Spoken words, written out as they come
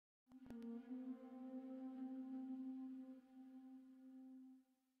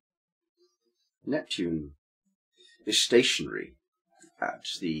Neptune is stationary at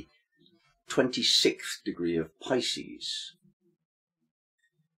the 26th degree of Pisces.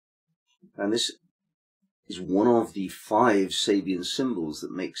 And this is one of the 5 Sabian symbols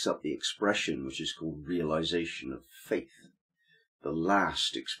that makes up the expression which is called realization of faith, the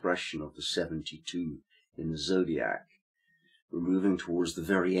last expression of the 72 in the zodiac. We're moving towards the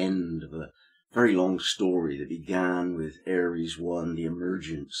very end of a very long story that began with Aries 1, the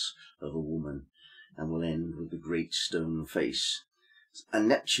emergence of a woman, and will end with the great stone face. And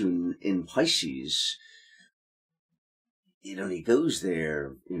Neptune in Pisces, it only goes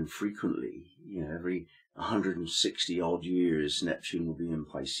there infrequently. You know, every 160 odd years Neptune will be in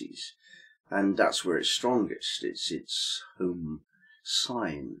Pisces, and that's where it's strongest. It's its home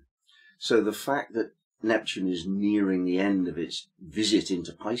sign. So the fact that Neptune is nearing the end of its visit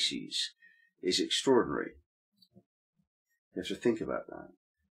into Pisces is extraordinary. You have to think about that.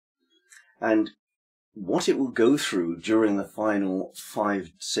 And what it will go through during the final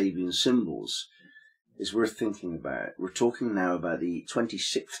 5 Sabian symbols is worth thinking about. We're talking now about the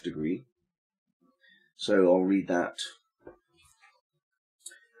 26th degree. So I'll read that.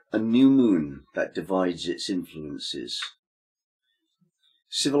 A new moon that divides its influences.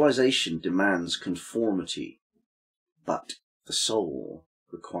 Civilization demands conformity, but the soul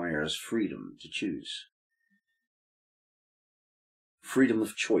requires freedom to choose. Freedom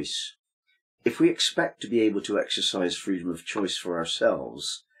of choice. If we expect to be able to exercise freedom of choice for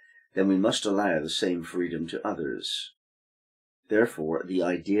ourselves, then we must allow the same freedom to others. Therefore, the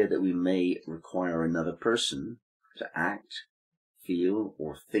idea that we may require another person to act, feel,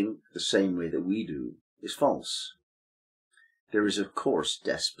 or think the same way that we do is false. There is, of course,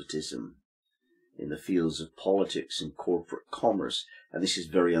 despotism in the fields of politics and corporate commerce, and this is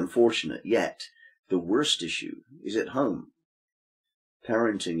very unfortunate. Yet, the worst issue is at home.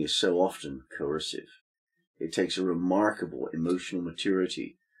 Parenting is so often coercive. It takes a remarkable emotional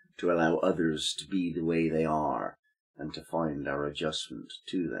maturity to allow others to be the way they are and to find our adjustment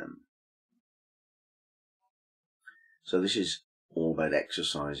to them. So this is all about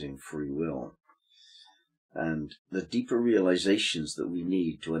exercising free will and the deeper realizations that we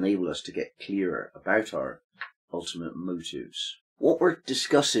need to enable us to get clearer about our ultimate motives. What we're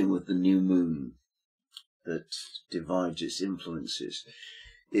discussing with the new moon that divides its influences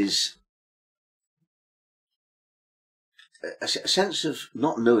is a sense of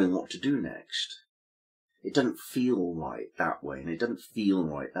not knowing what to do next. It doesn't feel right that way, and it doesn't feel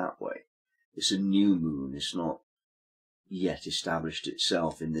right that way. It's a new moon. It's not yet established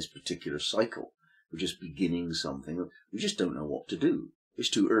itself in this particular cycle. We're just beginning something. We just don't know what to do. It's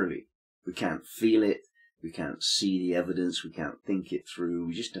too early. We can't feel it. We can't see the evidence. We can't think it through.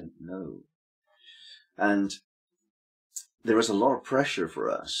 We just don't know. And there is a lot of pressure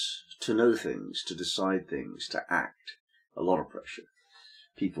for us to know things, to decide things, to act. A lot of pressure.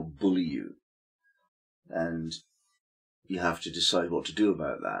 People bully you. And you have to decide what to do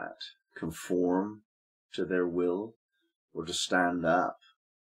about that. Conform to their will, or to stand up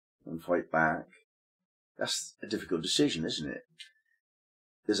and fight back. That's a difficult decision, isn't it?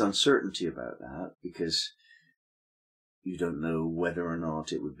 There's uncertainty about that because you don't know whether or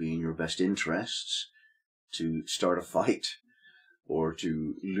not it would be in your best interests to start a fight or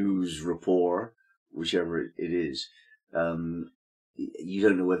to lose rapport, whichever it is. You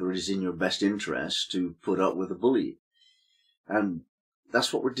don't know whether it is in your best interest to put up with a bully. And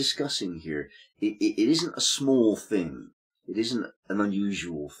that's what we're discussing here. It isn't a small thing. It isn't an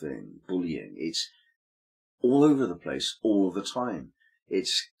unusual thing, bullying. It's all over the place, all the time.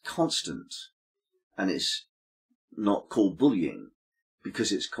 It's constant. And it's not called bullying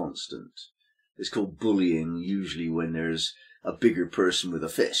because it's constant. It's called bullying usually when there's a bigger person with a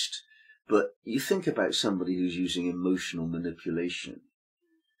fist. But you think about somebody who's using emotional manipulation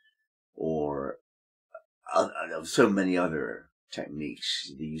or so many other techniques,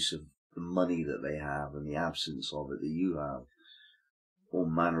 the use of the money that they have and the absence of it that you have, all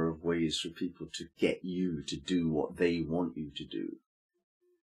manner of ways for people to get you to do what they want you to do.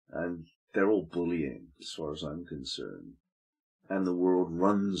 And they're all bullying as far as I'm concerned. And the world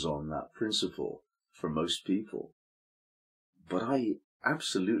runs on that principle for most people. But I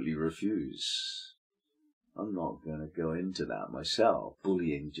absolutely refuse. I'm not going to go into that myself.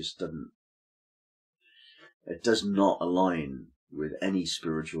 Bullying just it does not align with any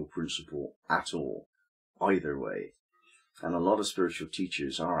spiritual principle at all, either way. And a lot of spiritual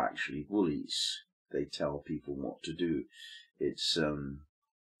teachers are actually bullies. They tell people what to do. It's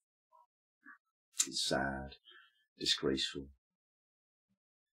sad, disgraceful.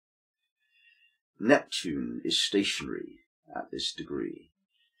 Neptune is stationary at this degree.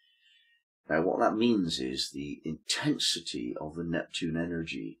 Now, what that means is the intensity of the Neptune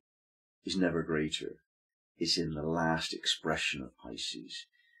energy is never greater. It's in the last expression of Pisces.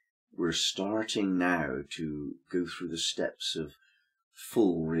 We're starting now to go through the steps of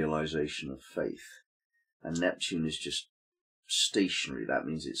full realization of faith. And Neptune is just stationary. That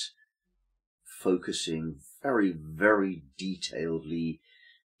means it's focusing very, very detailedly,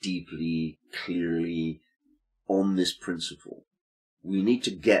 deeply, clearly on this principle. We need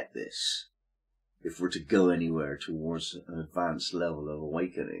to get this if we're to go anywhere towards an advanced level of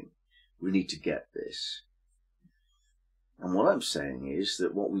awakening. We need to get this. And what I'm saying is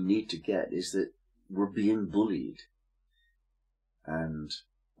that what we need to get is that we're being bullied. And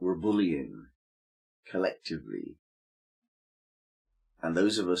we're bullying collectively. And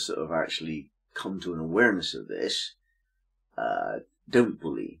those of us that have actually come to an awareness of this don't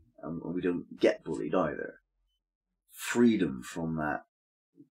bully, and we don't get bullied either. Freedom from that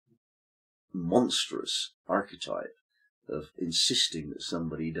monstrous archetype of insisting that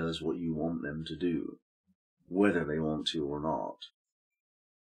somebody does what you want them to do, whether they want to or not.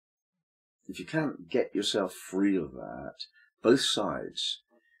 If you can't get yourself free of that, both sides,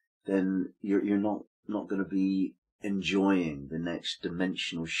 then you're not going to be enjoying the next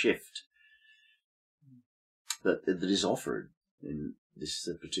dimensional shift that is offered in this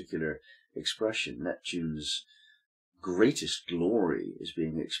particular expression. Neptune's greatest glory is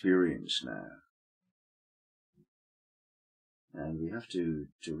being experienced now. And we have to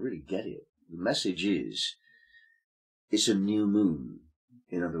really get it. The message is, it's a new moon.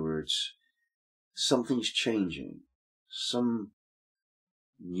 In other words, something's changing. Some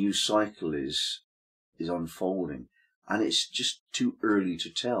new cycle is unfolding. And it's just too early to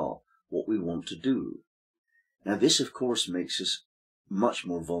tell what we want to do. Now this, of course, makes us much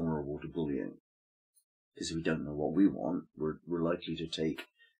more vulnerable to bullying. Because if we don't know what we want, we're likely to take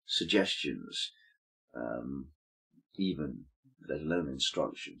suggestions, even, let alone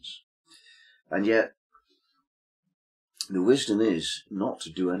instructions. And yet, the wisdom is not to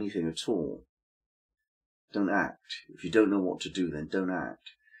do anything at all. Don't act. If you don't know what to do, then don't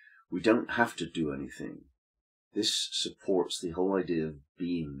act. We don't have to do anything. This supports the whole idea of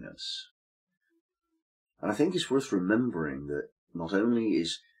beingness. And I think it's worth remembering that not only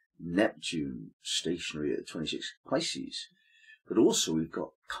is Neptune stationary at 26 Pisces, but also we've got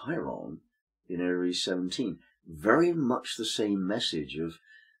Chiron in Aries 17. Very much the same message of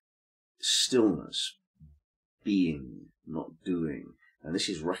stillness, being, not doing. And this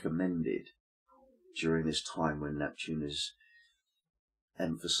is recommended during this time when Neptune is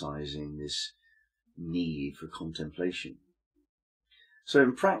emphasizing this need for contemplation. So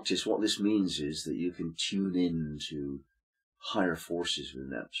in practice, what this means is that you can tune in to higher forces with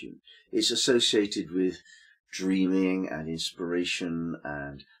Neptune. It's associated with dreaming and inspiration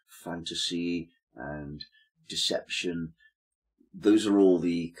and fantasy and deception. Those are all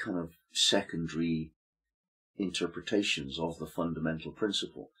the kind of secondary interpretations of the fundamental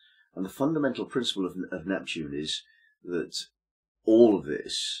principle. And the fundamental principle of Neptune is that all of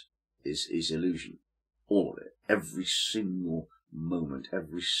this is illusion. All of it. Every single moment,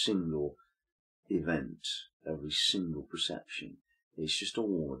 every single event, every single perception. It's just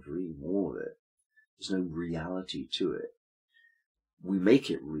all a dream, all of it. There's no reality to it. We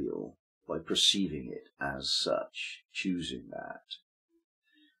make it real by perceiving it as such, choosing that.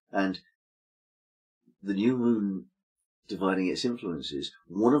 And the new moon dividing its influences,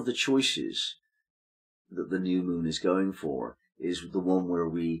 one of the choices that the new moon is going for is the one where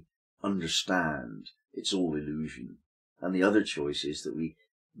we understand it's all illusion. And the other choice is that we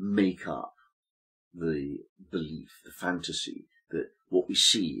make up the belief, the fantasy, that what we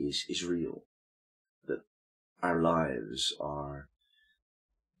see is real, that our lives are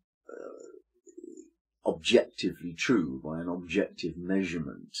objectively true by an objective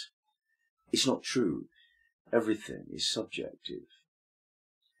measurement. It's not true. Everything is subjective.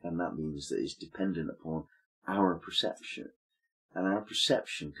 And that means that it's dependent upon our perception. And our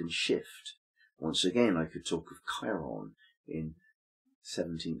perception can shift. Once again, I could talk of Chiron in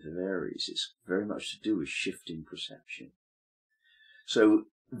 17th of Aries. It's very much to do with shifting perception. So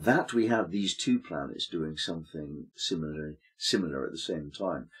that we have these two planets doing something similar at the same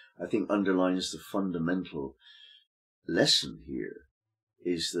time, I think underlines the fundamental lesson here,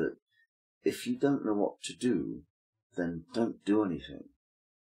 is that if you don't know what to do, then don't do anything.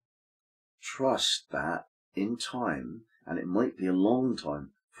 Trust that in time, and it might be a long time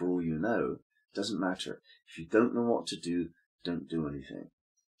for all you know, it doesn't matter. If you don't know what to do, don't do anything.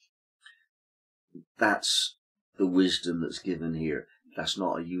 That's the wisdom that's given here. That's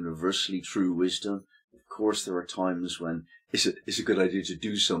not a universally true wisdom. Of course, there are times when it's a good idea to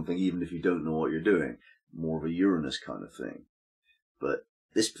do something even if you don't know what you're doing. More of a Uranus kind of thing. But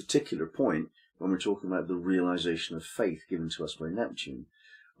this particular point, when we're talking about the realization of faith given to us by Neptune,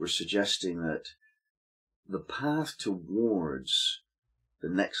 we're suggesting that the path towards the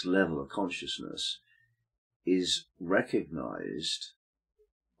next level of consciousness is recognized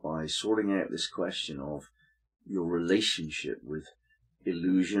by sorting out this question of your relationship with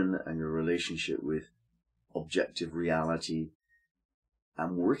illusion and your relationship with objective reality,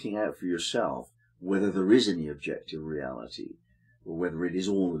 and working out for yourself whether there is any objective reality or whether it is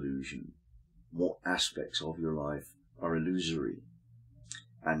all illusion. What aspects of your life are illusory?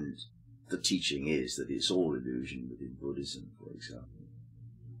 And the teaching is that it's all illusion within Buddhism, for example.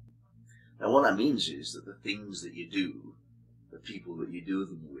 Now what that means is that the things that you do, the people that you do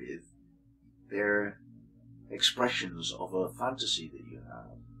them with, they're expressions of a fantasy that you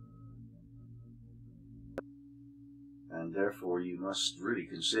have. And therefore you must really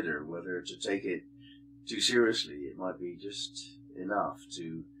consider whether to take it too seriously. It might be just enough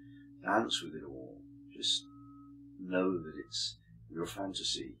to dance with it all. Just know that it's your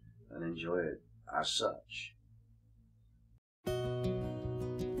fantasy and enjoy it as such.